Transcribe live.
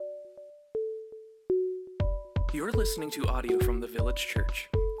You're listening to audio from the Village Church,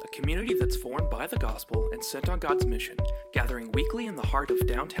 a community that's formed by the gospel and sent on God's mission, gathering weekly in the heart of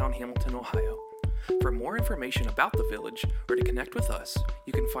downtown Hamilton, Ohio. For more information about the Village or to connect with us,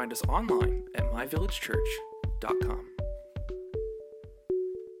 you can find us online at myvillagechurch.com.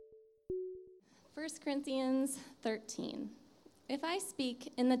 1 Corinthians 13. If I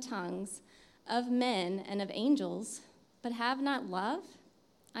speak in the tongues of men and of angels, but have not love,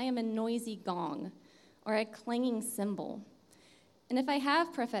 I am a noisy gong or a clanging cymbal. And if I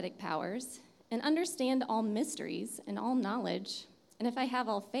have prophetic powers and understand all mysteries and all knowledge, and if I have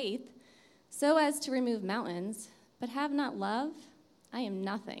all faith, so as to remove mountains, but have not love, I am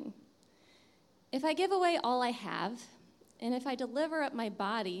nothing. If I give away all I have, and if I deliver up my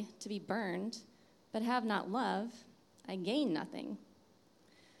body to be burned, but have not love, I gain nothing.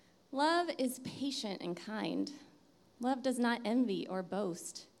 Love is patient and kind. Love does not envy or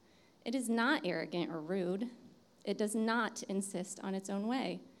boast. It is not arrogant or rude. It does not insist on its own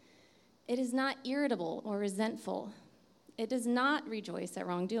way. It is not irritable or resentful. It does not rejoice at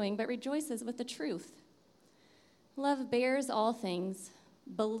wrongdoing, but rejoices with the truth. Love bears all things,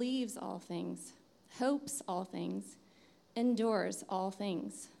 believes all things, hopes all things, endures all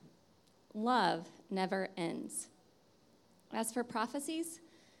things. Love never ends. As for prophecies,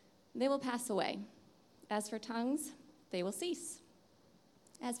 they will pass away. As for tongues, they will cease.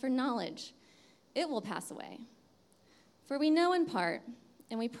 As for knowledge, it will pass away. For we know in part,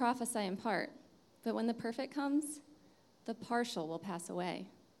 and we prophesy in part, but when the perfect comes, the partial will pass away.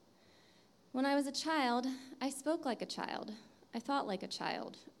 When I was a child, I spoke like a child. I thought like a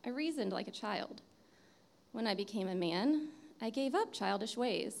child. I reasoned like a child. When I became a man, I gave up childish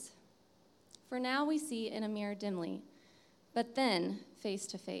ways. For now we see in a mirror dimly, but then face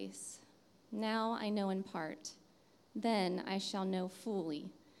to face. Now I know in part. Then I shall know fully,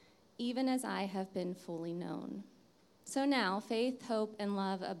 even as I have been fully known. So now faith, hope, and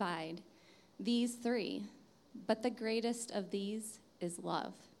love abide, these three, but the greatest of these is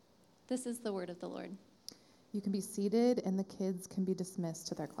love. This is the word of the Lord. You can be seated, and the kids can be dismissed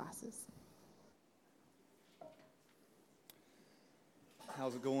to their classes.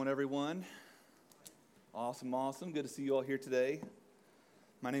 How's it going, everyone? Awesome. Good to see you all here today.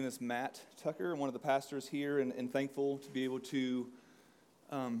 My name is Matt Tucker. I'm one of the pastors here and thankful to be able to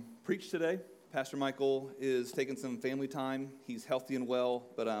preach today. Pastor Michael is taking some family time. He's healthy and well,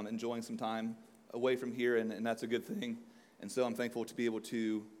 but enjoying some time away from here, and that's a good thing. And so I'm thankful to be able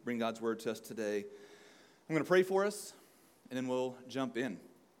to bring God's word to us today. I'm going to pray for us, and then we'll jump in.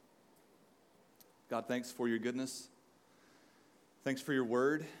 God, thanks for your goodness. Thanks for your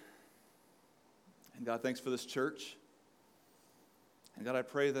word. And God, thanks for this church. And God, I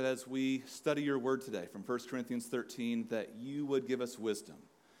pray that as we study your word today from 1 Corinthians 13, that you would give us wisdom,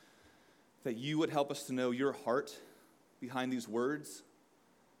 that you would help us to know your heart behind these words.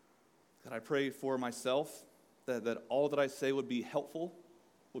 God, I pray for myself that all that I say would be helpful,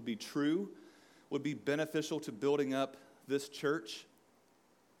 would be true, would be beneficial to building up this church.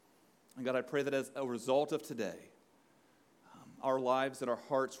 And God, I pray that as a result of today, our lives and our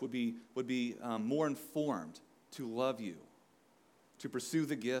hearts would be more informed to love you, to pursue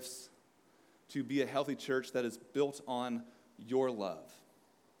the gifts, to be a healthy church that is built on your love.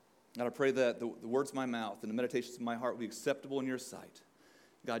 God, I pray that the words of my mouth and the meditations of my heart will be acceptable in your sight.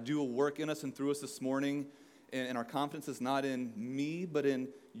 God, do a work in us and through us this morning, and our confidence is not in me, but in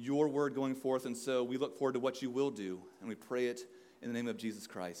your word going forth, and so we look forward to what you will do, and we pray it in the name of Jesus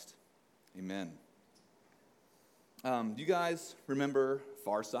Christ. Amen. Do you guys remember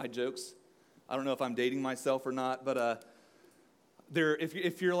Far Side jokes? I don't know if I'm dating myself or not, but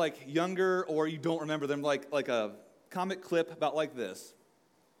if you're like younger or you don't remember them, like a comic clip about like this.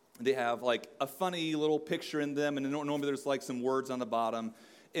 They have like a funny little picture in them, and normally there's like some words on the bottom.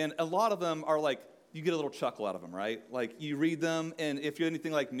 And a lot of them are like, you get a little chuckle out of them, right? Like you read them, and if you're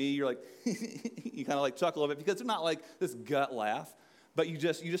anything like me, you're like, you kind of like chuckle a little bit because they're not like this gut laugh, but you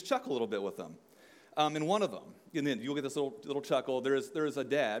just chuckle a little bit with them. And one of them, and then you'll get this little chuckle. There is a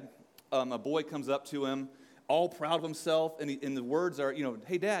dad. A boy comes up to him, all proud of himself, and the words are,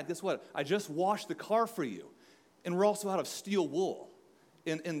 hey, Dad, guess what? I just washed the car for you. And we're also out of steel wool.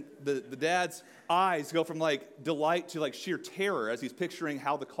 And the dad's eyes go from, like, delight to, like, sheer terror as he's picturing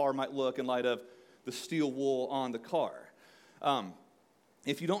how the car might look in light of the steel wool on the car.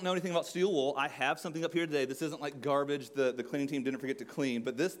 If you don't know anything about steel wool, I have something up here today. This isn't like garbage the cleaning team didn't forget to clean,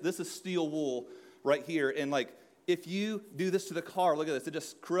 but this is steel wool right here. And, like, if you do this to the car, look at this. It just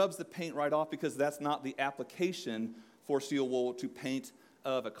scrubs the paint right off because that's not the application for steel wool to paint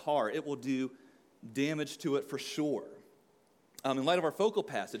of a car. It will do damage to it for sure. In light of our focal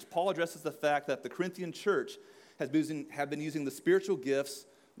passage, Paul addresses the fact that the Corinthian church have been using the spiritual gifts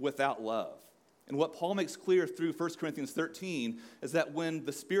without love. And what Paul makes clear through 1 Corinthians 13 is that when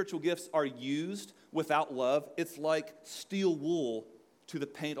the spiritual gifts are used without love, it's like steel wool to the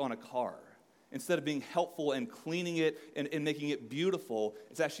paint on a car. Instead of being helpful and cleaning it and making it beautiful,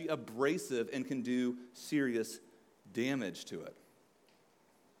 it's actually abrasive and can do serious damage to it.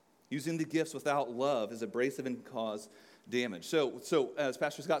 Using the gifts without love is abrasive and can cause damage. So as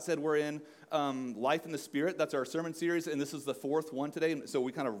Pastor Scott said, we're in Life in the Spirit. That's our sermon series, and this is the fourth one today, so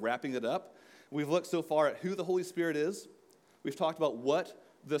we're kind of wrapping it up. We've looked so far at who the Holy Spirit is. We've talked about what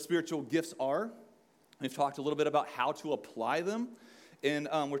the spiritual gifts are. We've talked a little bit about how to apply them. And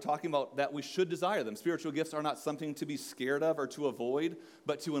we're talking about that we should desire them. Spiritual gifts are not something to be scared of or to avoid,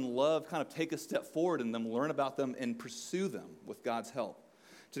 but to, in love, kind of take a step forward in them, learn about them, and pursue them with God's help.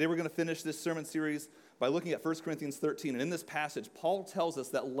 Today we're going to finish this sermon series by looking at 1 Corinthians 13. And in this passage, Paul tells us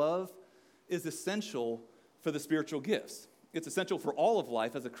that love is essential for the spiritual gifts. It's essential for all of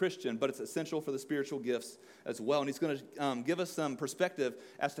life as a Christian, but it's essential for the spiritual gifts as well. And he's going to give us some perspective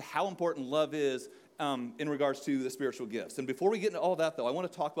as to how important love is in regards to the spiritual gifts. And before we get into all that, though, I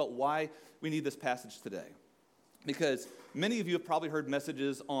want to talk about why we need this passage today. Because many of you have probably heard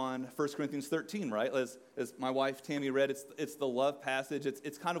messages on 1 Corinthians 13, right? As my wife Tammy read, it's the love passage.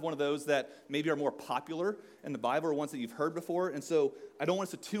 It's kind of one of those that maybe are more popular in the Bible or ones that you've heard before. And so I don't want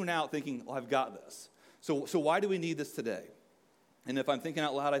us to tune out thinking, well, I've got this. So why do we need this today? And if I'm thinking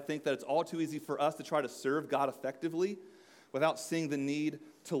out loud, I think that it's all too easy for us to try to serve God effectively without seeing the need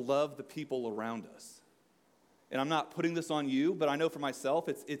to love the people around us. And I'm not putting this on you, but I know for myself,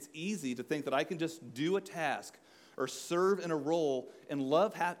 it's easy to think that I can just do a task or serve in a role, and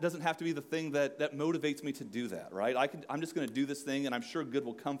love doesn't have to be the thing that motivates me to do that, right? I'm just going to do this thing, and I'm sure good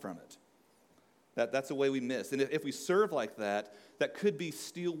will come from it. That's a way we miss. And if we serve like that, that could be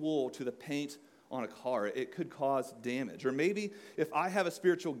steel wool to the paint on a car. It could cause damage. Or maybe if I have a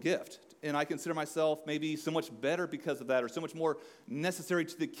spiritual gift and I consider myself maybe so much better because of that or so much more necessary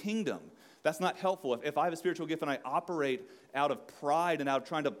to the kingdom, that's not helpful. If I have a spiritual gift and I operate out of pride and out of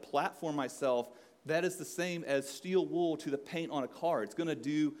trying to platform myself, that is the same as steel wool to the paint on a car. It's going to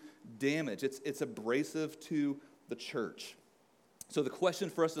do damage. It's abrasive to the church. So the question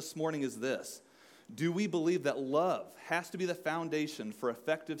for us this morning is this: do we believe that love has to be the foundation for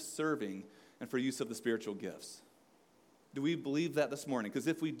effective serving and for use of the spiritual gifts? Do we believe that this morning? Because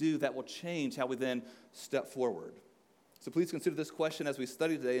if we do, that will change how we then step forward. So please consider this question as we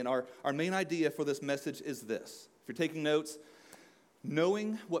study today. And our main idea for this message is this. If you're taking notes,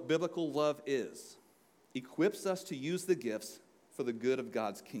 knowing what biblical love is equips us to use the gifts for the good of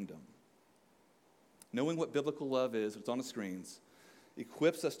God's kingdom. Knowing what biblical love is, it's on the screens,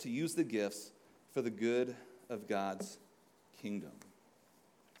 equips us to use the gifts for the good of God's kingdom.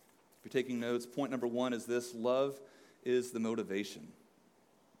 If you're taking notes, point number one is this: love is the motivation.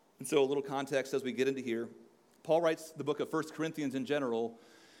 And so a little context as we get into here. Paul writes the book of 1 Corinthians in general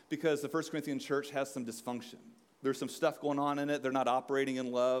because the 1 Corinthian church has some dysfunction. There's some stuff going on in it. They're not operating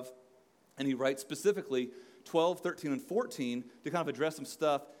in love. And he writes specifically 12, 13, and 14 to kind of address some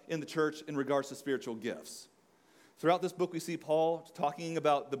stuff in the church in regards to spiritual gifts. Throughout this book, we see Paul talking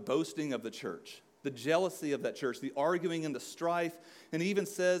about the boasting of the church, the jealousy of that church, the arguing and the strife. And he even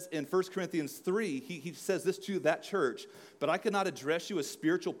says in 1 Corinthians 3, he says this to that church: "But I could not address you as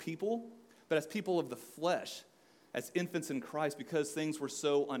spiritual people, but as people of the flesh, as infants in Christ, because things were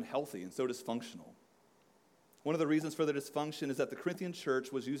so unhealthy and so dysfunctional." One of the reasons for the dysfunction is that the Corinthian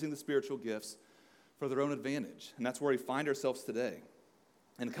church was using the spiritual gifts for their own advantage. And that's where we find ourselves today.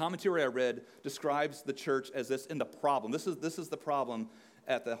 And the commentary I read describes the church as this in the problem. This is the problem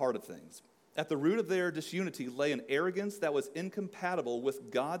at the heart of things. At the root of their disunity lay an arrogance that was incompatible with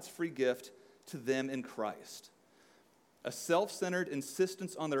God's free gift to them in Christ. A self-centered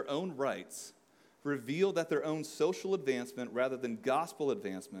insistence on their own rights revealed that their own social advancement rather than gospel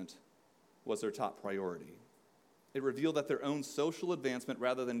advancement was their top priority. It revealed that their own social advancement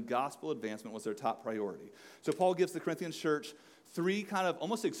rather than gospel advancement was their top priority. So Paul gives the Corinthian church three kind of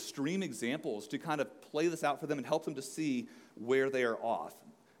almost extreme examples to kind of play this out for them and help them to see where they are off.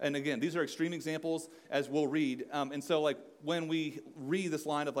 And again, these are extreme examples, as we'll read. And so like when we read this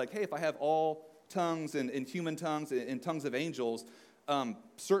line of like, hey, if I have all tongues and human tongues and tongues of angels,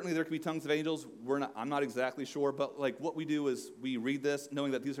 certainly there could be tongues of angels. I'm not exactly sure, but like what we do is we read this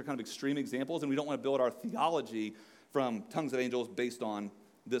knowing that these are kind of extreme examples, and we don't want to build our theology from tongues of angels based on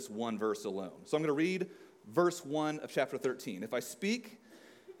this one verse alone. So I'm going to read verse 1 of chapter 13. "If I speak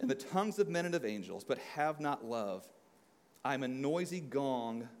in the tongues of men and of angels, but have not love, I am a noisy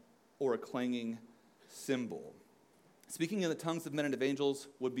gong or a clanging cymbal." Speaking in the tongues of men and of angels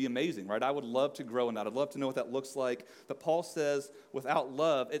would be amazing, right? I would love to grow in that. I'd love to know what that looks like. But Paul says, without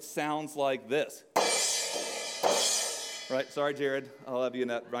love, it sounds like this. Right? Sorry, Jared. I love you,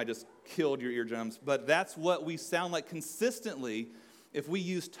 and I just killed your eardrums. But that's what we sound like consistently if we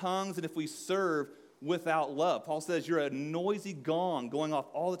use tongues and if we serve without love. Paul says you're a noisy gong going off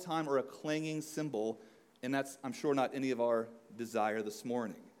all the time or a clanging cymbal, and that's, I'm sure, not any of our desire this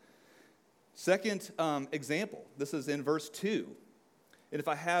morning. Second example, this is in verse 2. And if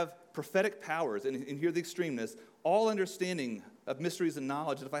I have prophetic powers, and hear the extremeness, all understanding of mysteries and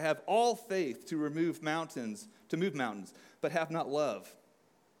knowledge, and if I have all faith to move mountains, but have not love,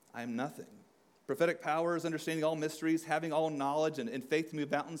 I am nothing. Prophetic powers, understanding all mysteries, having all knowledge, and faith to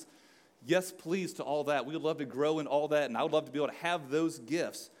move mountains, yes, please to all that. We would love to grow in all that, and I would love to be able to have those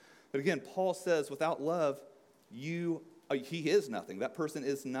gifts. But again, Paul says, without love, he is nothing. That person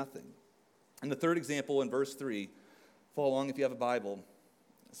is nothing. And the third example in verse 3, follow along if you have a Bible,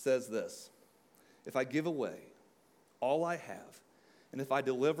 says this: if I give away all I have, and if I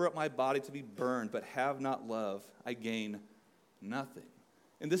deliver up my body to be burned, but have not love, I gain nothing.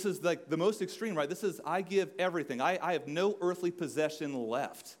 And this is like the most extreme, right? This is, I give everything. I have no earthly possession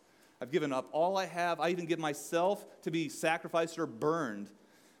left. I've given up all I have. I even give myself to be sacrificed or burned.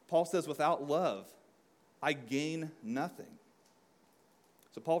 Paul says, without love, I gain nothing.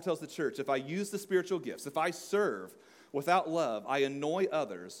 So Paul tells the church, if I use the spiritual gifts, if I serve without love, I annoy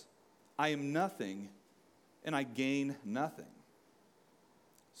others, I am nothing, and I gain nothing.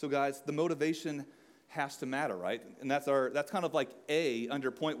 So guys, the motivation has to matter, right? And that's kind of like A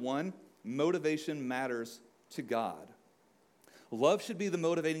under point 1, motivation matters to God. Love should be the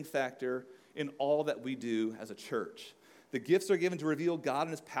motivating factor in all that we do as a church. The gifts are given to reveal God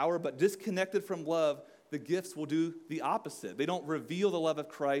and his power, but disconnected from love, the gifts will do the opposite. They don't reveal the love of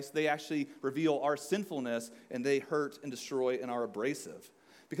Christ. They actually reveal our sinfulness, and they hurt and destroy and are abrasive.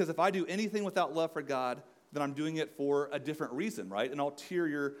 Because if I do anything without love for God, then I'm doing it for a different reason, right? An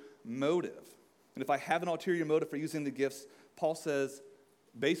ulterior motive. And if I have an ulterior motive for using the gifts, Paul says,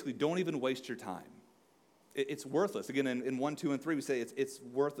 basically, don't even waste your time. It's worthless. Again, in 1, 2, and 3, we say it's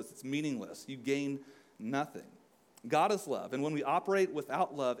worthless. It's meaningless. You gain nothing. God is love, and when we operate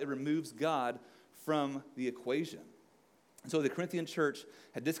without love, it removes God from the equation. And so the Corinthian church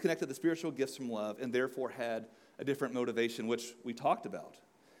had disconnected the spiritual gifts from love and therefore had a different motivation, which we talked about.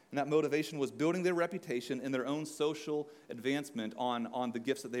 And that motivation was building their reputation and their own social advancement on the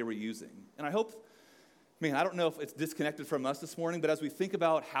gifts that they were using. And I hope, I don't know if it's disconnected from us this morning, but as we think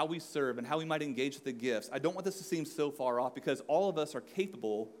about how we serve and how we might engage with the gifts, I don't want this to seem so far off because all of us are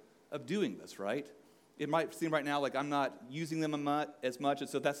capable of doing this, right? It might seem right now like I'm not using them as much, and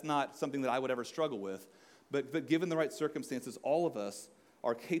so that's not something that I would ever struggle with. But given the right circumstances, all of us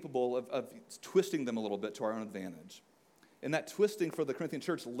are capable of twisting them a little bit to our own advantage. And that twisting for the Corinthian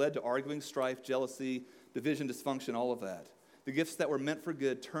church led to arguing, strife, jealousy, division, dysfunction, all of that. The gifts that were meant for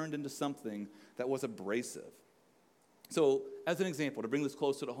good turned into something that was abrasive. So, as an example, to bring this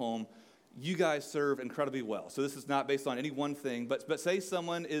closer to home, you guys serve incredibly well. So this is not based on any one thing, but say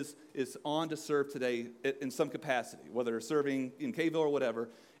someone is on to serve today in some capacity, whether they're serving in Kville or whatever,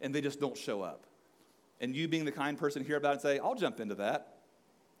 and they just don't show up. And you being the kind person hear about it and say, I'll jump into that.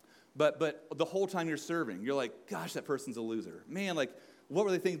 But the whole time you're serving, you're like, gosh, that person's a loser. Man, like, what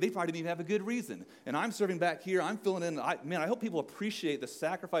were they thinking? They probably didn't even have a good reason. And I'm serving back here, I'm filling in. I hope people appreciate the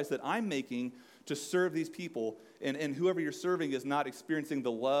sacrifice that I'm making to serve these people, and whoever you're serving is not experiencing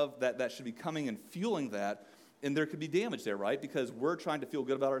the love that should be coming and fueling that, and there could be damage there, right? Because we're trying to feel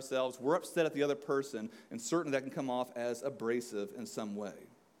good about ourselves, we're upset at the other person, and certainly that can come off as abrasive in some way.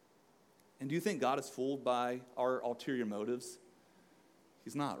 And do you think God is fooled by our ulterior motives?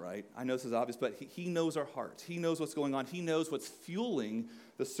 He's not, right? I know this is obvious, but he knows our hearts. He knows what's going on. He knows what's fueling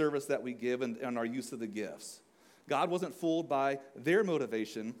the service that we give and our use of the gifts. God wasn't fooled by their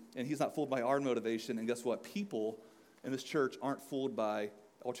motivation, and he's not fooled by our motivation. And guess what? People in this church aren't fooled by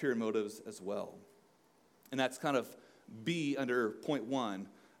ulterior motives as well. And that's kind of B under point 1.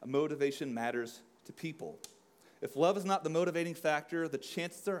 A motivation matters to people. If love is not the motivating factor, the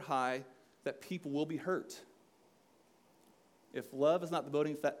chances are high that people will be hurt. If love is not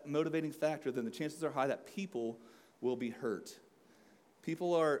the motivating factor, then the chances are high that people will be hurt.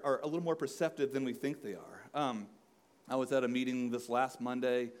 People are a little more perceptive than we think they are. I was at a meeting this last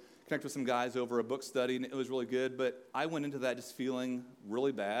Monday, connected with some guys over a book study, and it was really good, but I went into that just feeling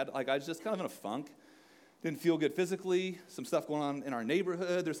really bad. Like, I was just kind of in a funk. Didn't feel good physically, some stuff going on in our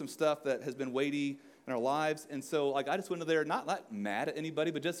neighborhood. There's some stuff that has been weighty in our lives, and so I just went in there not mad at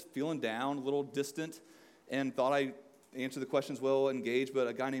anybody, but just feeling down, a little distant, and thought I answer the questions well, engaged, but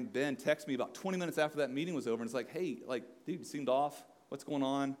a guy named Ben texted me about 20 minutes after that meeting was over, and it's like, hey, like, dude, you seemed off. What's going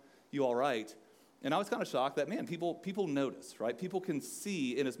on? You all right? And I was kind of shocked that, man, people notice, right? People can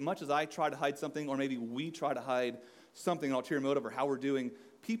see, and as much as I try to hide something, or maybe we try to hide something, an ulterior motive, or how we're doing,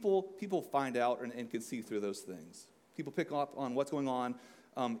 people find out and can see through those things. People pick up on what's going on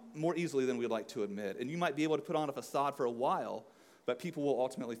more easily than we'd like to admit. And you might be able to put on a facade for a while, but people will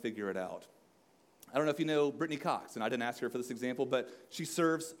ultimately figure it out. I don't know if you know Brittany Cox, and I didn't ask her for this example, but she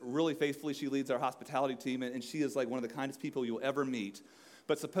serves really faithfully. She leads our hospitality team, and she is like one of the kindest people you'll ever meet.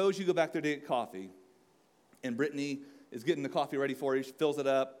 But suppose you go back there to get coffee, and Brittany is getting the coffee ready for you. She fills it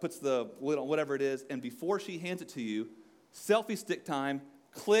up, puts the lid on, whatever it is, and before she hands it to you, selfie stick time,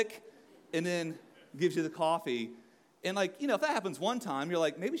 click, and then gives you the coffee. And like, if that happens one time, you're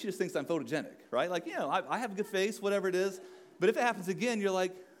like, maybe she just thinks I'm photogenic, right? Like, I have a good face, whatever it is. But if it happens again, you're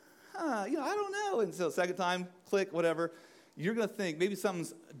like, I don't know. And so second time, click, whatever. You're going to think maybe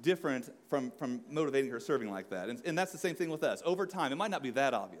something's different from motivating her serving like that. And that's the same thing with us. Over time, it might not be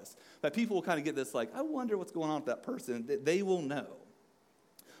that obvious, but people will kind of get this like, I wonder what's going on with that person. They will know.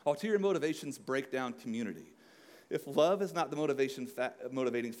 Ulterior motivations break down community. If love is not the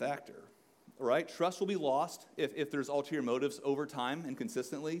motivating factor, right, trust will be lost if there's ulterior motives over time and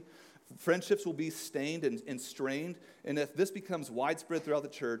consistently. Friendships will be stained and strained. And if this becomes widespread throughout the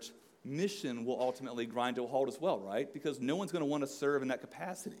church, mission will ultimately grind to a halt as well, right? Because no one's going to want to serve in that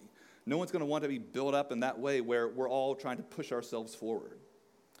capacity. No one's going to want to be built up in that way where we're all trying to push ourselves forward.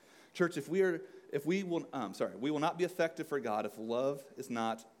 Church, we will not be effective for God if love is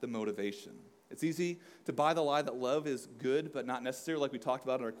not the motivation. It's easy to buy the lie that love is good but not necessary, like we talked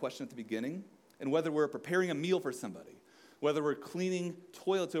about in our question at the beginning. And whether we're preparing a meal for somebody, whether we're cleaning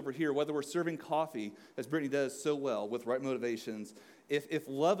toilets over here, whether we're serving coffee, as Brittany does so well with right motivations, if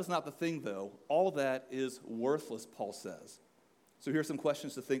love is not the thing, though, all that is worthless, Paul says. So here's some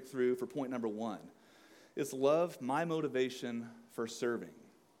questions to think through for point number 1. Is love my motivation for serving?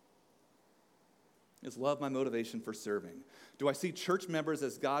 Is love my motivation for serving? Do I see church members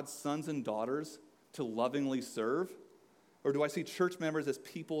as God's sons and daughters to lovingly serve? Or do I see church members as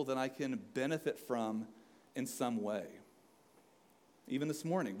people that I can benefit from in some way? Even this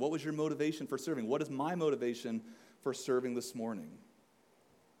morning, what was your motivation for serving? What is my motivation for serving this morning?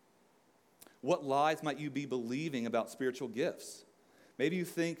 What lies might you be believing about spiritual gifts? Maybe you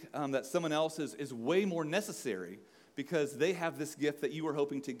think that someone else is way more necessary because they have this gift that you were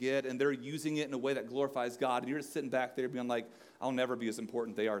hoping to get and they're using it in a way that glorifies God, and you're just sitting back there being like, I'll never be as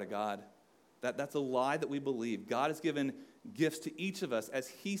important they are to God. That's a lie that we believe. God has given gifts to each of us as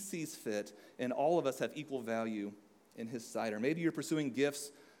He sees fit, and all of us have equal value in His sight. Or maybe you're pursuing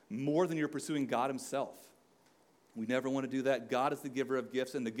gifts more than you're pursuing God Himself. We never want to do that. God is the giver of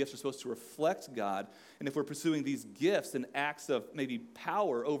gifts, and the gifts are supposed to reflect God. And if we're pursuing these gifts and acts of maybe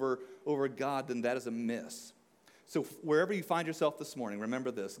power over God, then that is a miss. So wherever you find yourself this morning,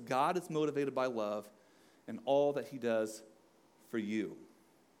 remember this. God is motivated by love and all that He does for you.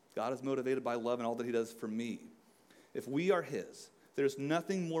 God is motivated by love and all that He does for me. If we are His, there's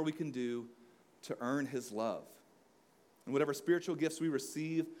nothing more we can do to earn His love. And whatever spiritual gifts we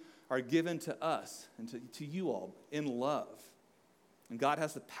receive are given to us and to you all in love. And God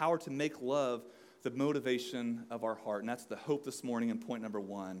has the power to make love the motivation of our heart. And that's the hope this morning in point number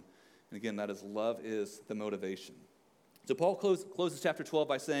 1. And again, that is love is the motivation. So Paul closes chapter 12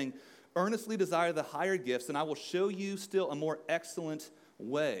 by saying, earnestly desire the higher gifts, and I will show you still a more excellent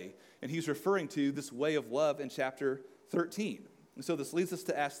way. And he's referring to this way of love in chapter 13. And so this leads us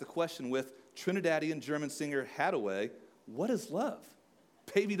to ask the question with Trinidadian German singer Haddaway, what is love?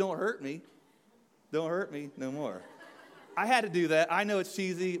 Baby, don't hurt me. Don't hurt me no more. I had to do that. I know it's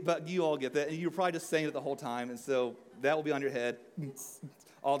cheesy, but you all get that. And you're probably just saying it the whole time. And so that will be on your head.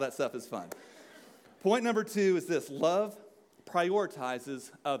 All that stuff is fun. Point number 2 is this. Love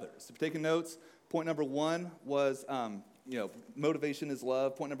prioritizes others. If you're taking notes, point number 1 was, motivation is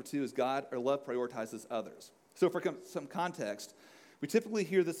love. Point number 2 is love prioritizes others. So for some context, we typically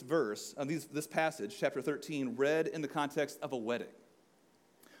hear this verse, this passage, chapter 13, read in the context of a wedding.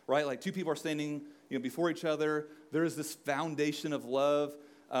 Right? Like two people are standing, before each other. There's this foundation of love.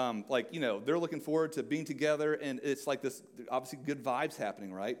 They're looking forward to being together, and it's like this, obviously good vibes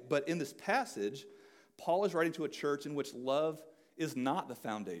happening, right? But in this passage, Paul is writing to a church in which love is not the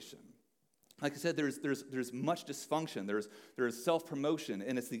foundation. Like I said, there's much dysfunction. There's self-promotion,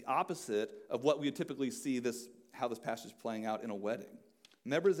 and it's the opposite of what we would typically see how this passage is playing out in a wedding.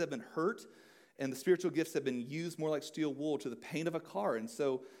 Members have been hurt, and the spiritual gifts have been used more like steel wool to the paint of a car. And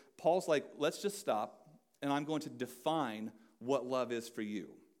so Paul's like, let's just stop, and I'm going to define what love is for you.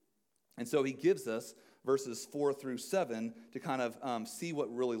 And so he gives us verses 4 through 7 to kind of see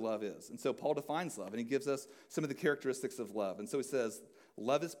what really love is. And so Paul defines love, and he gives us some of the characteristics of love. And so he says,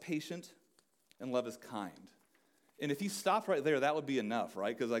 love is patient and love is kind. And if he stopped right there, that would be enough,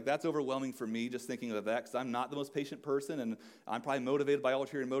 right? Because that's overwhelming for me just thinking of that, because I'm not the most patient person, and I'm probably motivated by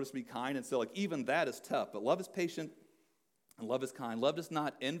ulterior motives to be kind. And so even that is tough. But love is patient and love is kind. Love does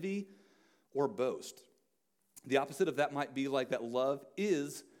not envy or boast. The opposite of that might be that love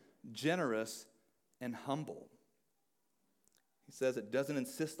is generous and humble. He says it doesn't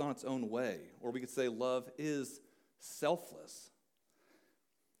insist on its own way. Or we could say love is selfless.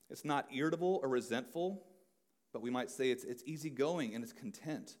 It's not irritable or resentful, but we might say it's easygoing and it's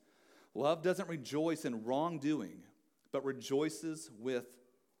content. Love doesn't rejoice in wrongdoing, but rejoices with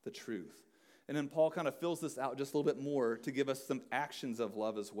the truth. And then Paul kind of fills this out just a little bit more to give us some actions of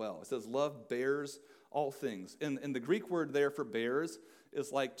love as well. It says love bears all things. And the Greek word there for bears is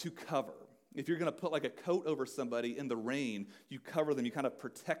to cover. If you're going to put a coat over somebody in the rain, you cover them, you kind of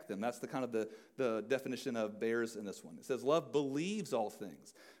protect them. That's the kind of the definition of bears in this one. It says love believes all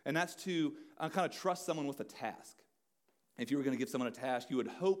things. And that's to kind of trust someone with a task. If you were going to give someone a task, you would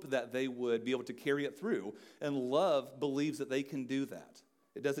hope that they would be able to carry it through. And love believes that they can do that.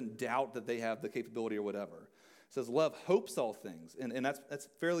 It doesn't doubt that they have the capability or whatever. It says love hopes all things. And that's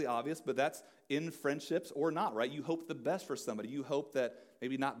fairly obvious, but that's in friendships or not, right? You hope the best for somebody. You hope that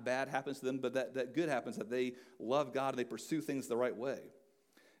maybe not bad happens to them, but that good happens, that they love God and they pursue things the right way.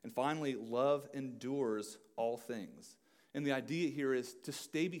 And finally, love endures all things. And the idea here is to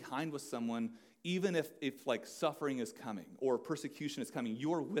stay behind with someone even if suffering is coming or persecution is coming.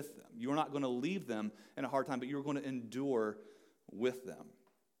 You're with them. You're not going to leave them in a hard time, but you're going to endure with them.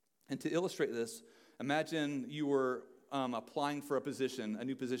 And to illustrate this, imagine you were applying for a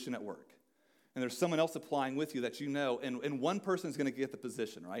new position at work. And there's someone else applying with you that you know, and one person's going to get the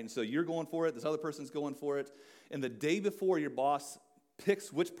position, right? And so you're going for it, this other person's going for it, and the day before your boss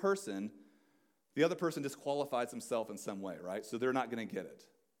picks which person, the other person disqualifies himself in some way, right? So they're not going to get it.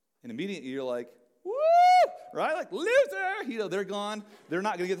 And immediately you're like, woo, right? Loser! They're gone. They're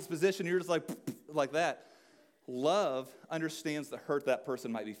not going to get this position. You're just like that. Love understands the hurt that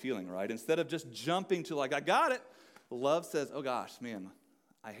person might be feeling, right? Instead of just jumping to I got it, love says, oh gosh, man,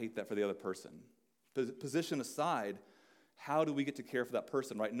 I hate that for the other person. Position aside, how do we get to care for that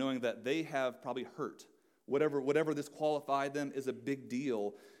person, right? Knowing that they have probably hurt. Whatever disqualified them is a big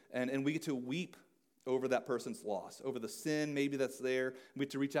deal, and we get to weep over that person's loss, over the sin maybe that's there. We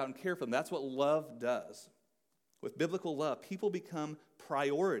get to reach out and care for them. That's what love does. With biblical love, people become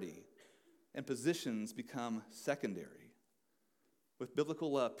priority and positions become secondary. With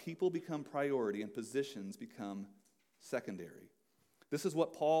biblical love, people become priority and positions become secondary. This is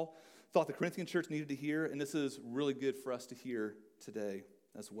what Paul thought the Corinthian church needed to hear, and this is really good for us to hear today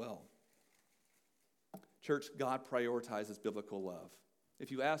as well. Church, God prioritizes biblical love.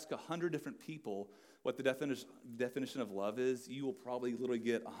 If you ask 100 different people what the definition of love is, you will probably literally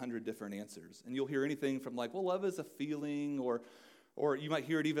get 100 different answers. And you'll hear anything from love is a feeling, or you might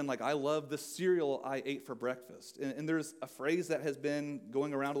hear it even I love the cereal I ate for breakfast. And there's a phrase that has been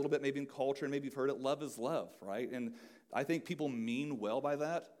going around a little bit maybe in culture, and maybe you've heard it, love is love, right? And I think people mean well by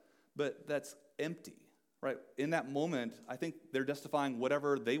that, but that's empty, right? In that moment, I think they're justifying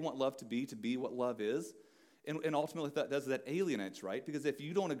whatever they want love to be what love is. And ultimately, that alienates, right? Because if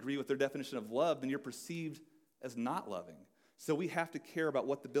you don't agree with their definition of love, then you're perceived as not loving. So we have to care about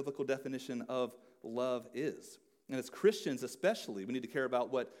what the biblical definition of love is. And as Christians especially, we need to care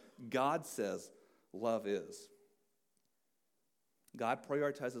about what God says love is. God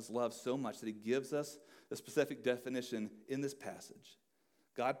prioritizes love so much that he gives us a specific definition in this passage.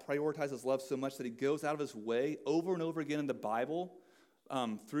 God prioritizes love so much that he goes out of his way over and over again in the Bible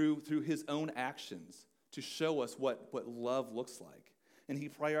through his own actions to show us what love looks like. And he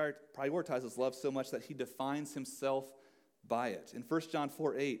prioritizes love so much that he defines himself by it. In 1 John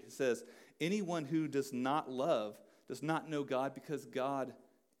 4:8, it says, anyone who does not love does not know God because God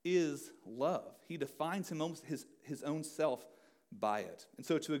is love. He defines his own self by it. And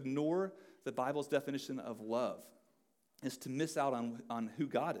so to ignore the Bible's definition of love is to miss out on who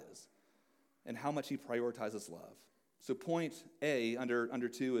God is and how much he prioritizes love. So point A under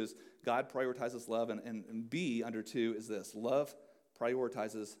 2 is God prioritizes love, and B under 2 is this: love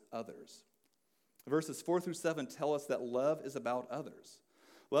prioritizes others. Verses 4 through 7 tell us that love is about others.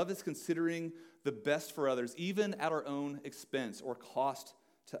 Love is considering the best for others, even at our own expense or cost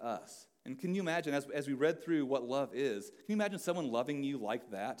to us. And can you imagine, as we read through what love is, can you imagine someone loving you like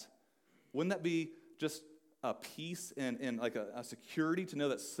that? Wouldn't that be just a peace and a security to know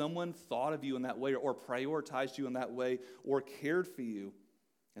that someone thought of you in that way or prioritized you in that way or cared for you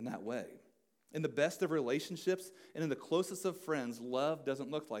in that way? In the best of relationships and in the closest of friends, love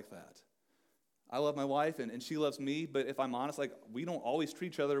doesn't look like that. I love my wife and she loves me, but if I'm honest, like we don't always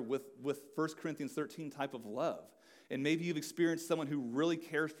treat each other with 1 Corinthians 13 type of love. And maybe you've experienced someone who really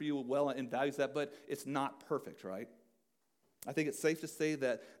cares for you well and values that, but it's not perfect, right? I think it's safe to say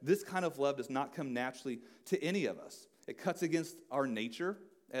that this kind of love does not come naturally to any of us. It cuts against our nature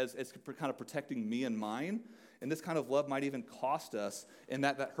as kind of protecting me and mine. And this kind of love might even cost us, and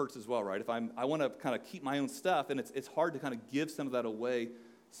that hurts as well, right? If I want to kind of keep my own stuff, and it's hard to kind of give some of that away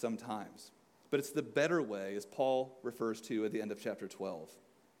sometimes. But it's the better way, as Paul refers to at the end of chapter 12.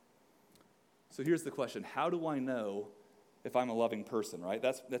 So here's the question: how do I know if I'm a loving person, right?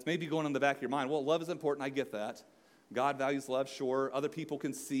 That's maybe going on the back of your mind. Well, love is important, I get that. God values love, sure. Other people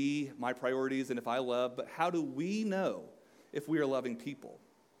can see my priorities and if I love, but how do we know if we are loving people?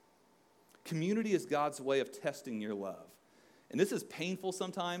 Community is God's way of testing your love. And this is painful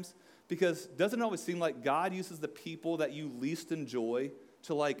sometimes because doesn't it always seem like God uses the people that you least enjoy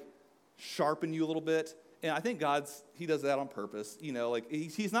to like sharpen you a little bit? And I think he does that on purpose. You know, like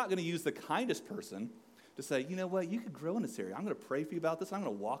he's not going to use the kindest person to say, you know what, you could grow in this area. I'm going to pray for you about this. I'm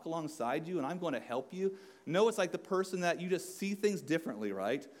going to walk alongside you and I'm going to help you. No, it's like the person that you just see things differently,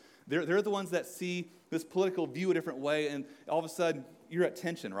 right? They're the ones that see this political view a different way, and all of a sudden you're at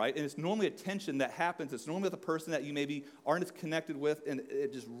tension, right? And it's normally a tension that happens. It's normally with a person that you maybe aren't as connected with, and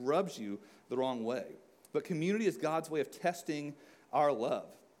it just rubs you the wrong way. But community is God's way of testing our love.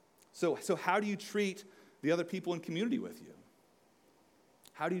 So how do you treat the other people in community with you?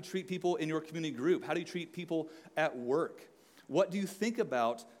 How do you treat people in your community group? How do you treat people at work? What do you think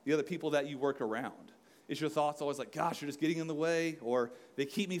about the other people that you work around? Is your thoughts always like, gosh, you're just getting in the way, or they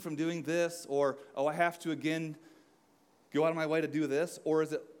keep me from doing this, or, oh, I have to again go out of my way to do this, or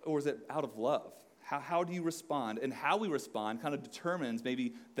is it out of love? How do you respond? And how we respond kind of determines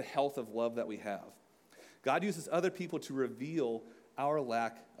maybe the health of love that we have. God uses other people to reveal our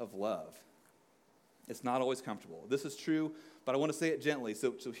lack of love. It's not always comfortable. This is true, but I want to say it gently,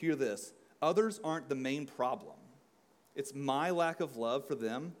 so hear this. Others aren't the main problem. It's my lack of love for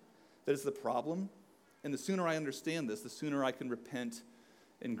them that is the problem. And the sooner I understand this, the sooner I can repent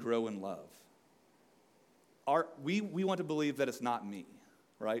and grow in love. We want to believe that it's not me,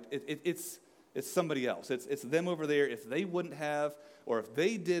 right? It's somebody else. It's them over there. If they wouldn't have, or if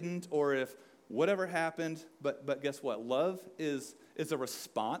they didn't, or if whatever happened. But guess what? Love is a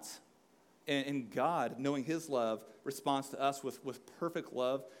response. And God, knowing his love, responds to us with perfect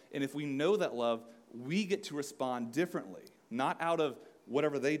love. And if we know that love, we get to respond differently. Not out of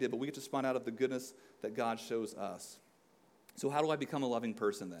whatever they did, but we get to respond out of the goodness that God shows us. So how do I become a loving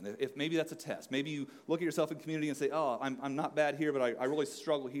person then? If maybe that's a test. Maybe you look at yourself in community and say, oh, I'm not bad here, but I really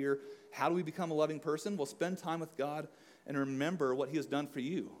struggle here. How do we become a loving person? Well, spend time with God and remember what he has done for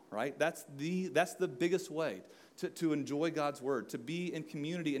you, right? That's the biggest way to enjoy God's word, to be in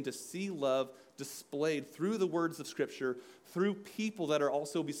community and to see love displayed through the words of Scripture, through people that are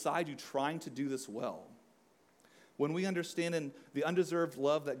also beside you trying to do this well. When we understand in the undeserved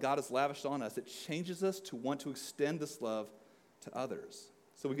love that God has lavished on us, it changes us to want to extend this love to others.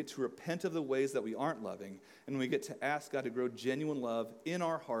 So we get to repent of the ways that we aren't loving, and we get to ask God to grow genuine love in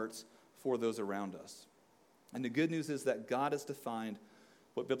our hearts for those around us. And the good news is that God has defined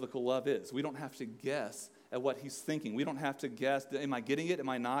what biblical love is. We don't have to guess at what he's thinking. We don't have to guess, am I getting it, am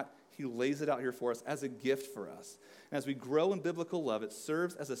I not? He lays it out here for us as a gift for us. And as we grow in biblical love, it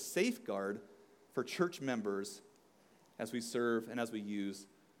serves as a safeguard for church members as we serve and as we use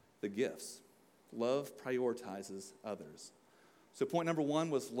the gifts. Love prioritizes others. So point number 1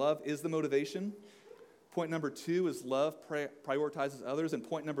 was love is the motivation. Point number 2 is love prioritizes others. And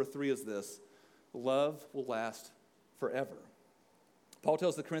point number 3 is this: love will last forever. Paul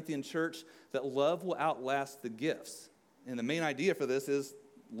tells the Corinthian church that love will outlast the gifts. And the main idea for this is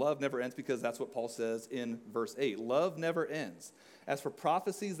love never ends, because that's what Paul says in verse 8. Love never ends. As for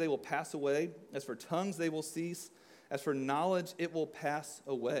prophecies, they will pass away. As for tongues, they will cease. As for knowledge, it will pass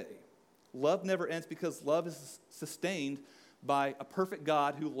away. Love never ends because love is sustained by a perfect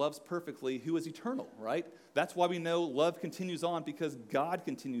God who loves perfectly, who is eternal, right? That's why we know love continues on, because God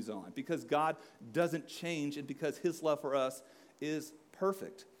continues on, because God doesn't change, and because his love for us is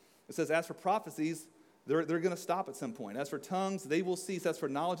perfect. It says, as for prophecies, they're going to stop at some point. As for tongues, they will cease. As for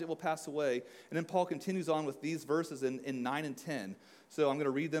knowledge, it will pass away. And then Paul continues on with these verses in 9 and 10. So I'm going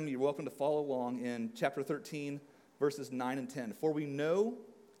to read them. You're welcome to follow along in chapter 13, verses 9 and 10. For we know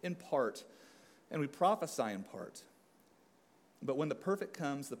in part, and we prophesy in part. But when the perfect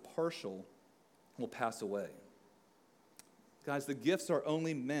comes, the partial will pass away. Guys, the gifts are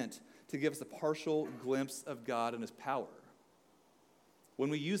only meant to give us a partial glimpse of God and his power. when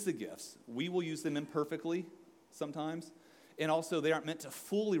we use the gifts, we will use them imperfectly sometimes, and also they aren't meant to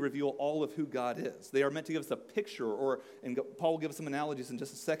fully reveal all of who God is. They are meant to give us a picture, and Paul will give us some analogies in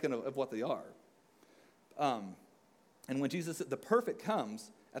just a second of what they are. And when Jesus, the perfect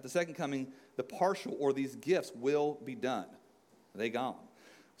comes, at the second coming, the partial or these gifts will be done. They gone.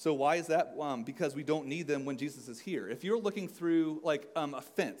 So why is that? Because we don't need them when Jesus is here. If you're looking through like a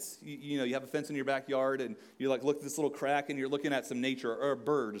fence, you have a fence in your backyard and you like look at this little crack and you're looking at some nature or a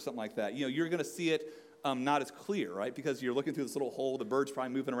bird or something like that. You're going to see it not as clear, right? Because you're looking through this little hole, the bird's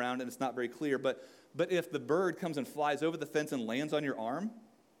probably moving around and it's not very clear. But if the bird comes and flies over the fence and lands on your arm,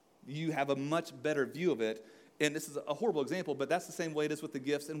 you have a much better view of it. And this is a horrible example, but that's the same way it is with the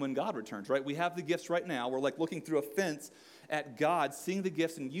gifts and when God returns, right? We have the gifts right now. We're like looking through a fence at God, seeing the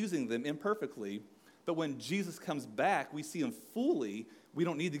gifts and using them imperfectly. But when Jesus comes back, we see him fully. We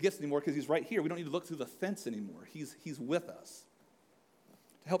don't need the gifts anymore because he's right here. We don't need to look through the fence anymore. He's with us.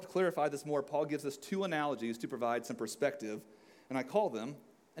 To help clarify this more, Paul gives us two analogies to provide some perspective, and I call them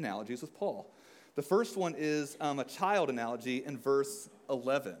analogies with Paul. The first one is a child analogy in verse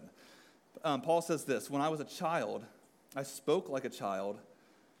 11. Paul says this, when I was a child, I spoke like a child,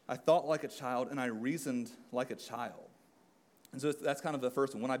 I thought like a child, and I reasoned like a child. And so that's kind of the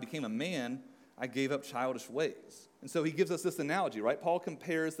first one. When I became a man, I gave up childish ways. And so he gives us this analogy, right? Paul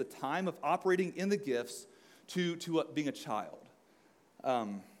compares the time of operating in the gifts to being a child.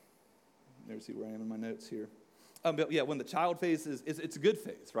 Let's see where I am in my notes here. But yeah, when the child phase it's a good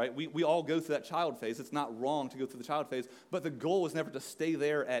phase, right? We all go through that child phase. It's not wrong to go through the child phase, but the goal is never to stay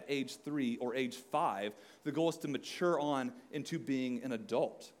there at age 3 or age 5. The goal is to mature on into being an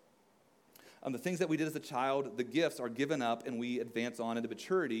adult. The things that we did as a child, the gifts are given up, and we advance on into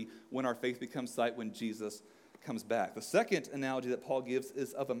maturity when our faith becomes sight when Jesus comes back. The second analogy that Paul gives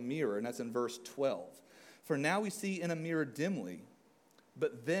is of a mirror, and that's in verse 12. For now we see in a mirror dimly,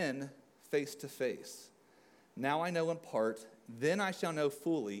 but then face to face. Now I know in part, then I shall know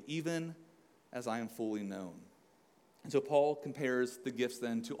fully, even as I am fully known. And so Paul compares the gifts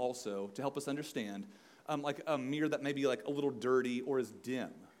then to help us understand, like a mirror that may be like a little dirty or is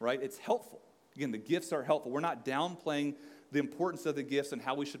dim, right? It's helpful. Again, the gifts are helpful. We're not downplaying the importance of the gifts and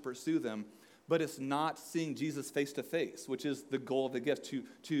how we should pursue them, but it's not seeing Jesus face to face, which is the goal of the gift,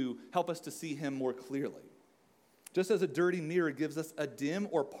 to help us to see him more clearly. Just as a dirty mirror gives us a dim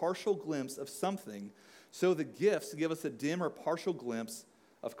or partial glimpse of something, so the gifts give us a dim or partial glimpse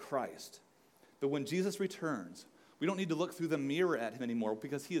of Christ. But when Jesus returns, we don't need to look through the mirror at him anymore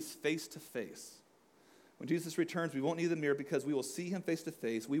because he is face to face. When Jesus returns, we won't need the mirror because we will see him face to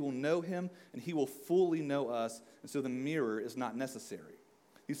face. We will know him, and he will fully know us, and so the mirror is not necessary.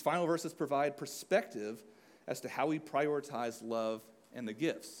 These final verses provide perspective as to how we prioritize love and the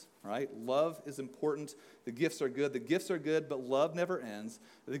gifts, right? Love is important. The gifts are good. The gifts are good, but love never ends.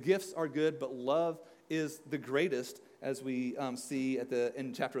 The gifts are good, but love is the greatest, as we see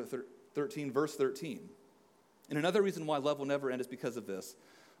in chapter 13, verse 13. And another reason why love will never end is because of this.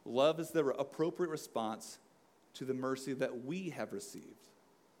 Love is the appropriate response to the mercy that we have received.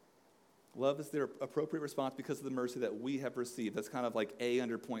 Love is their appropriate response because of the mercy that we have received. That's kind of like A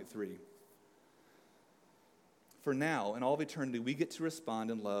under point 3. For now, in all of eternity, we get to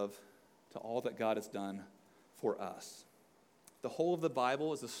respond in love to all that God has done for us. The whole of the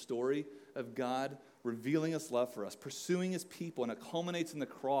Bible is a story of God revealing his love for us, pursuing his people, and it culminates in the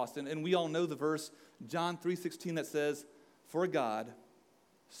cross. And we all know the verse, John 3:16, that says, for God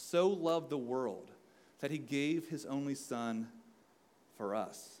so loved the world that he gave his only son for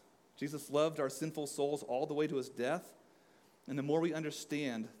us. Jesus loved our sinful souls all the way to his death. And the more we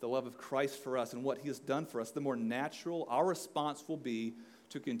understand the love of Christ for us and what he has done for us, the more natural our response will be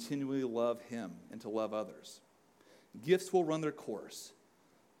to continually love him and to love others. Gifts will run their course.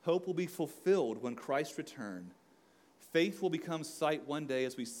 Hope will be fulfilled when Christ returns. Faith will become sight one day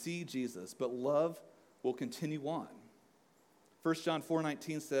as we see Jesus, but love will continue on. 1 John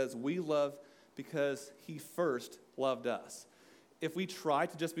 4:19 says, we love because he first loved us. If we try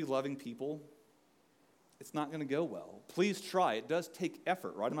to just be loving people, it's not going to go well. Please try. It does take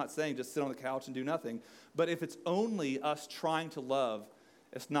effort, right? I'm not saying just sit on the couch and do nothing. But if it's only us trying to love,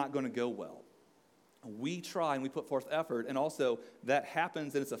 it's not going to go well. We try and we put forth effort, and also that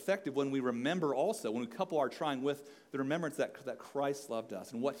happens and it's effective when we remember also, when we couple our trying with the remembrance that Christ loved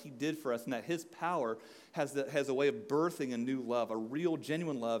us and what he did for us, and that his power has a way of birthing a new love, a real,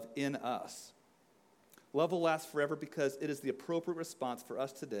 genuine love in us. Love will last forever because it is the appropriate response for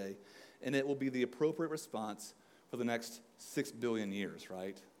us today, and it will be the appropriate response for the next 6 billion years,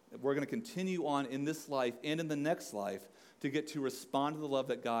 right? We're going to continue on in this life and in the next life to get to respond to the love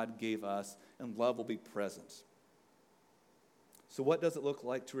that God gave us, and love will be present. So what does it look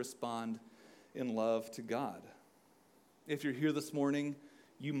like to respond in love to God? If you're here this morning,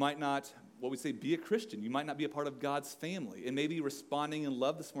 you might not, what we say, be a Christian. You might not be a part of God's family. And maybe responding in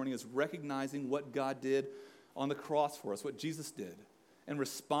love this morning is recognizing what God did on the cross for us, what Jesus did, and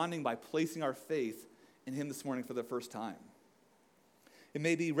responding by placing our faith in him this morning for the first time. It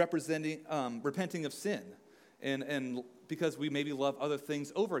may be representing, repenting of sin, and because we maybe love other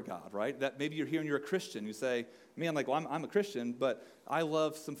things over God, right? That maybe you're here and you're a Christian. You say, man, like, well, I'm a Christian, but I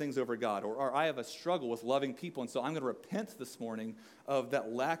love some things over God, or I have a struggle with loving people, and so I'm going to repent this morning of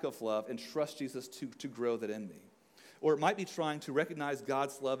that lack of love and trust Jesus to grow that in me. Or it might be trying to recognize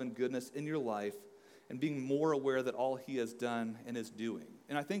God's love and goodness in your life and being more aware that all he has done and is doing.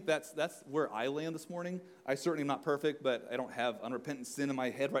 And I think that's where I land this morning. I certainly am not perfect, but I don't have unrepentant sin in my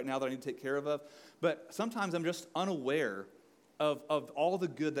head right now that I need to take care of. But sometimes I'm just unaware of all the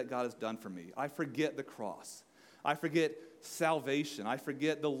good that God has done for me. I forget the cross. I forget salvation. I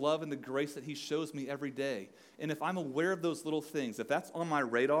forget the love and the grace that he shows me every day. And if I'm aware of those little things, if that's on my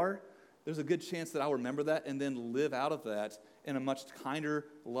radar, there's a good chance that I'll remember that and then live out of that in a much kinder,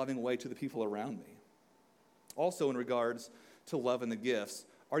 loving way to the people around me. Also, in regards to love and the gifts,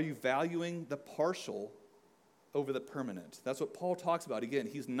 are you valuing the partial over the permanent? That's what Paul talks about. Again,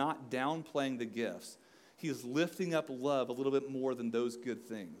 he's not downplaying the gifts. He is lifting up love a little bit more than those good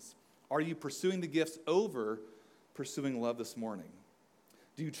things. Are you pursuing the gifts over pursuing love this morning?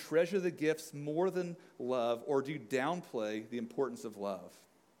 Do you treasure the gifts more than love, or do you downplay the importance of love?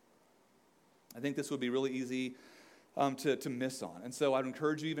 I think this would be really easy to miss on. And so I'd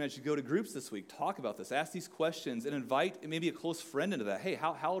encourage you, even as you go to groups this week, talk about this, ask these questions, and invite maybe a close friend into that. Hey,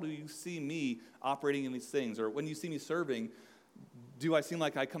 how do you see me operating in these things? Or when you see me serving, do I seem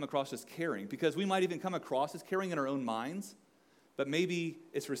like I come across as caring? Because we might even come across as caring in our own minds, but maybe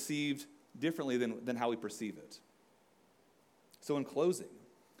it's received differently than how we perceive it. So in closing,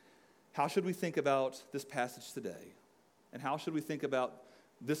 how should we think about this passage today? And how should we think about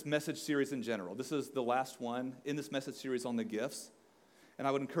this message series in general? This is the last one in this message series on the gifts. And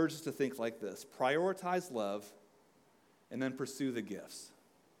I would encourage us to think like this: prioritize love and then pursue the gifts.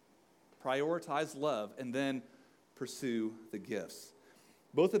 Prioritize love and then pursue the gifts.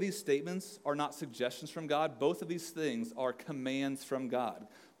 Both of these statements are not suggestions from God. Both of these things are commands from God.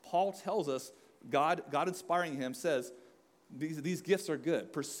 Paul tells us, God inspiring him, says, these gifts are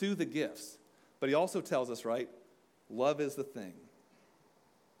good. Pursue the gifts. But he also tells us, right, love is the thing.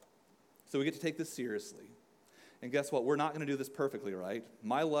 So we get to take this seriously. And guess what? We're not going to do this perfectly, right?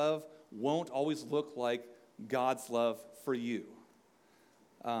 My love won't always look like God's love for you.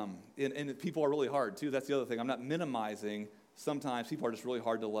 And people are really hard, too. That's the other thing. I'm not minimizing. Sometimes people are just really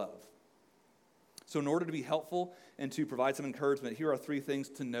hard to love. So in order to be helpful and to provide some encouragement, here are 3 things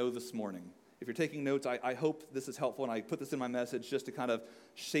to know this morning. If you're taking notes, I hope this is helpful, and I put this in my message just to kind of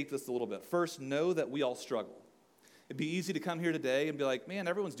shape this a little bit. First, know that we all struggle. It'd be easy to come here today and be like, man,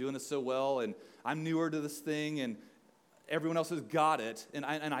 everyone's doing this so well, and I'm newer to this thing, and everyone else has got it, and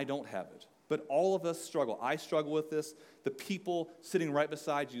I don't have it. But all of us struggle. I struggle with this. The people sitting right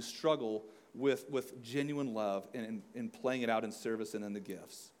beside you struggle with genuine love and playing it out in service and in the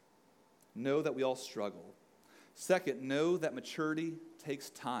gifts. Know that we all struggle. Second, know that maturity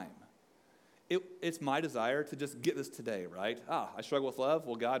takes time. It's my desire to just get this today, right? I struggle with love.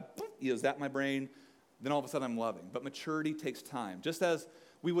 Well, God, is that my brain? Then all of a sudden I'm loving. But maturity takes time. Just as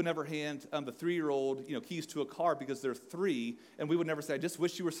we would never hand the 3-year-old keys to a car because they're 3, and we would never say, I just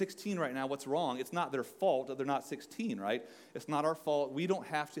wish you were 16 right now. What's wrong? It's not their fault that they're not 16, right? It's not our fault. We don't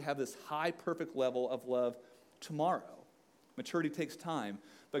have to have this high, perfect level of love tomorrow. Maturity takes time.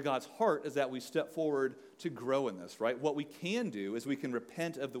 But God's heart is that we step forward to grow in this, right? What we can do is we can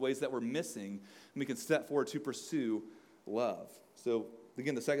repent of the ways that we're missing, and we can step forward to pursue love. So,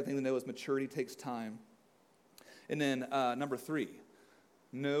 again, the second thing to know is maturity takes time. And then number 3,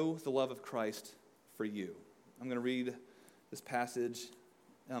 know the love of Christ for you. I'm going to read this passage.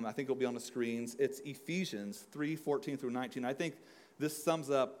 I think it'll be on the screens. It's Ephesians 3:14 through 19. I think this sums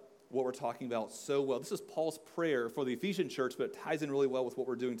up what we're talking about so well. This is Paul's prayer for the Ephesian church, but it ties in really well with what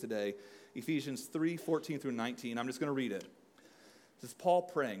we're doing today. Ephesians 3:14 through 19. I'm just going to read it. This is Paul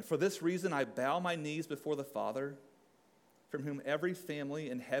praying. For this reason I bow my knees before the Father, from whom every family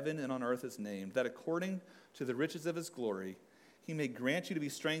in heaven and on earth is named, that according to the riches of his glory, he may grant you to be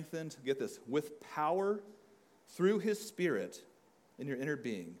strengthened, get this, with power through his Spirit in your inner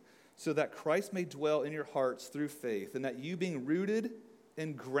being, so that Christ may dwell in your hearts through faith, and that you, being rooted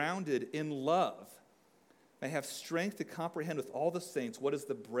and grounded in love, may have strength to comprehend with all the saints what is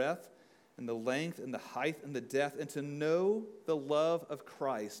the breadth and the length and the height and the depth, and to know the love of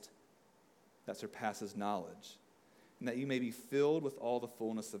Christ that surpasses knowledge, and that you may be filled with all the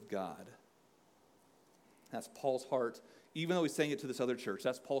fullness of God. That's Paul's heart. Even though he's saying it to this other church,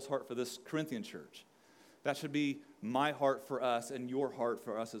 that's Paul's heart for this Corinthian church. That should be my heart for us and your heart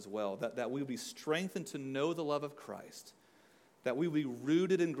for us as well, that we will be strengthened to know the love of Christ, that we will be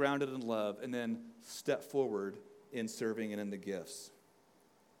rooted and grounded in love, and then step forward in serving and in the gifts.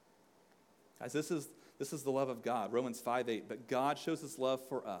 Guys, this is the love of God, Romans 5:8. But God shows his love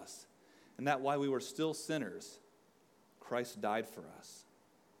for us, and that while we were still sinners, Christ died for us.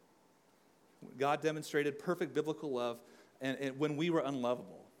 God demonstrated perfect biblical love and when we were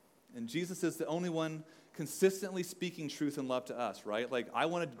unlovable. And Jesus is the only one consistently speaking truth and love to us, right? Like, I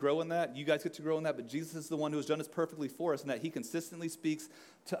want to grow in that. You guys get to grow in that. But Jesus is the one who has done this perfectly for us, and that he consistently speaks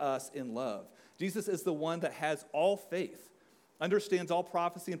to us in love. Jesus is the one that has all faith, understands all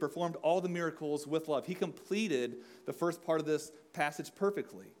prophecy, and performed all the miracles with love. He completed the first part of this passage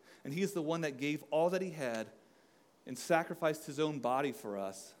perfectly. And he is the one that gave all that he had and sacrificed his own body for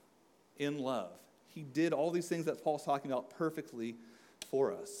us in love. He did all these things that Paul's talking about perfectly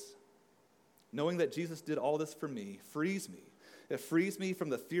for us. Knowing that Jesus did all this for me frees me. It frees me from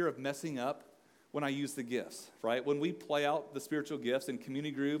the fear of messing up when I use the gifts, right? When we play out the spiritual gifts in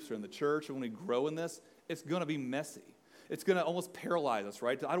community groups or in the church, or when we grow in this, it's going to be messy. It's going to almost paralyze us,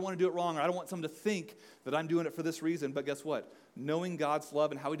 right? I don't want to do it wrong, or I don't want someone to think that I'm doing it for this reason. But guess what? Knowing God's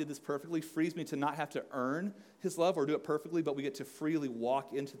love and how he did this perfectly frees me to not have to earn his love or do it perfectly, but we get to freely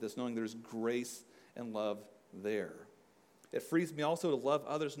walk into this knowing there's grace and love there. It frees me also to love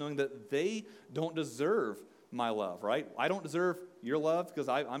others knowing that they don't deserve my love, right? I don't deserve your love because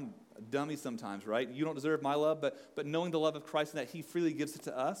I'm a dummy sometimes, right? You don't deserve my love, but knowing the love of Christ and that he freely gives it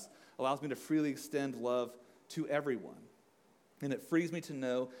to us allows me to freely extend love to everyone. And it frees me to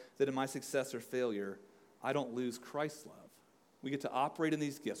know that in my success or failure, I don't lose Christ's love. We get to operate in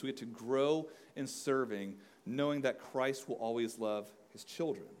these gifts. We get to grow in serving, knowing that Christ will always love his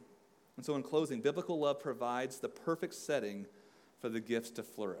children. And so in closing, biblical love provides the perfect setting for the gifts to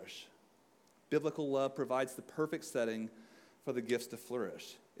flourish. Biblical love provides the perfect setting for the gifts to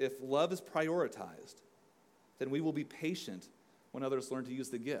flourish. If love is prioritized, then we will be patient when others learn to use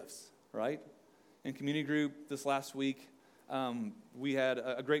the gifts, right? In community group this last week, we had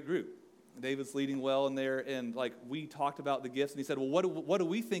a great group. David's leading well in there, and we talked about the gifts, and he said, well, what do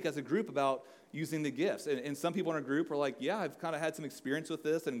we think as a group about using the gifts? And some people in our group were like, yeah, I've kind of had some experience with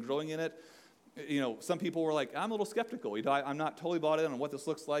this and growing in it. Some people were like, I'm a little skeptical. I'm not totally bought in on what this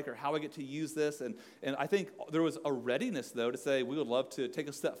looks like or how I get to use this. And I think there was a readiness, though, to say we would love to take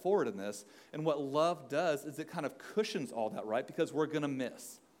a step forward in this. And what love does is it kind of cushions all that, right? Because we're going to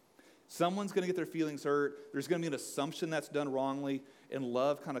miss. Someone's going to get their feelings hurt. There's going to be an assumption that's done wrongly, and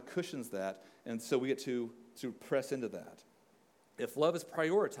love kind of cushions that, and so we get to press into that. If love is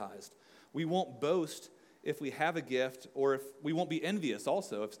prioritized, we won't boast if we have a gift, or if we won't be envious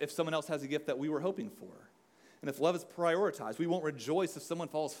also if someone else has a gift that we were hoping for. And if love is prioritized, we won't rejoice if someone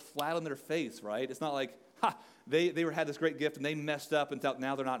falls flat on their face, right? It's not like, they had this great gift and they messed up and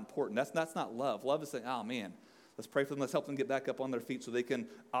now they're not important. That's not love. Love is saying, oh man, let's pray for them. Let's help them get back up on their feet so they can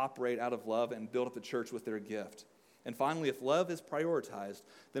operate out of love and build up the church with their gift. And finally, if love is prioritized,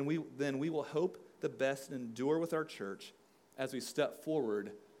 then we will hope the best and endure with our church as we step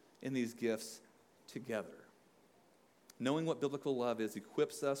forward in these gifts together. Knowing what biblical love is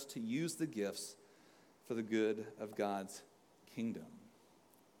equips us to use the gifts for the good of God's kingdom.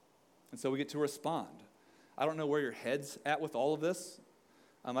 And so we get to respond. I don't know where your head's at with all of this.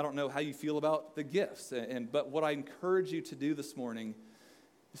 I don't know how you feel about the gifts. But what I encourage you to do this morning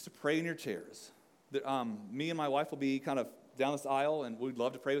is to pray in your chairs. Me and my wife will be kind of down this aisle, and we'd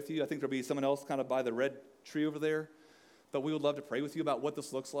love to pray with you. I think there'll be someone else kind of by the red tree over there. But we would love to pray with you about what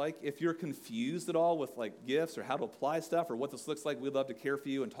this looks like. If you're confused at all with gifts or how to apply stuff or what this looks like, we'd love to care for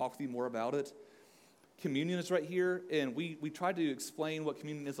you and talk with you more about it. Communion is right here, and we try to explain what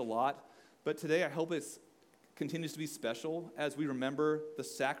communion is a lot. But today I hope it continues to be special as we remember the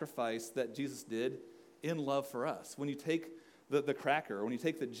sacrifice that Jesus did in love for us. When you take the cracker, when you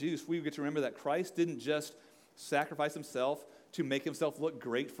take the juice, we get to remember that Christ didn't just sacrifice himself to make himself look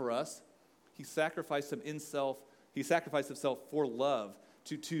great for us. He sacrificed himself for love,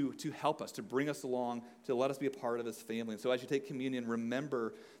 to help us, to bring us along, to let us be a part of his family. And so as you take communion,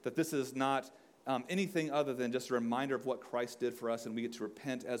 remember that this is not anything other than just a reminder of what Christ did for us, and we get to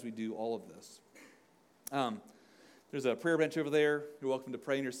repent as we do all of this. There's a prayer bench over there. You're welcome to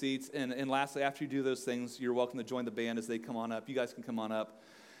pray in your seats. And lastly, after you do those things, you're welcome to join the band as they come on up. You guys can come on up.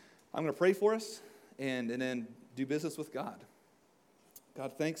 I'm going to pray for us and then do business with God.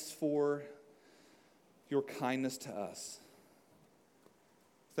 God, thanks for your kindness to us.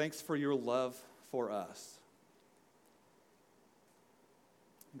 Thanks for your love for us.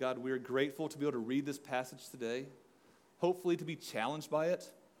 God, we are grateful to be able to read this passage today, hopefully to be challenged by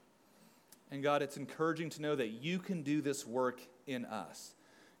it. And God, it's encouraging to know that you can do this work in us.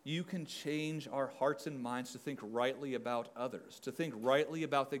 You can change our hearts and minds to think rightly about others, to think rightly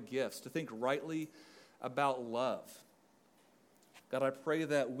about the gifts, to think rightly about love. God, I pray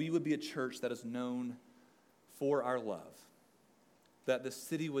that we would be a church that is known for our love, that the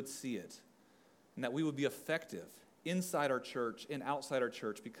city would see it, and that we would be effective inside our church and outside our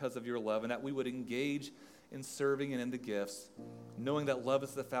church because of your love, and that we would engage in serving and in the gifts, knowing that love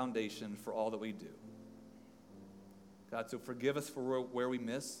is the foundation for all that we do. God, so forgive us for where we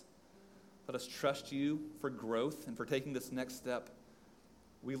miss. Let us trust you for growth and for taking this next step.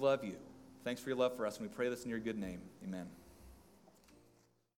 We love you. Thanks for your love for us, and we pray this in your good name. Amen.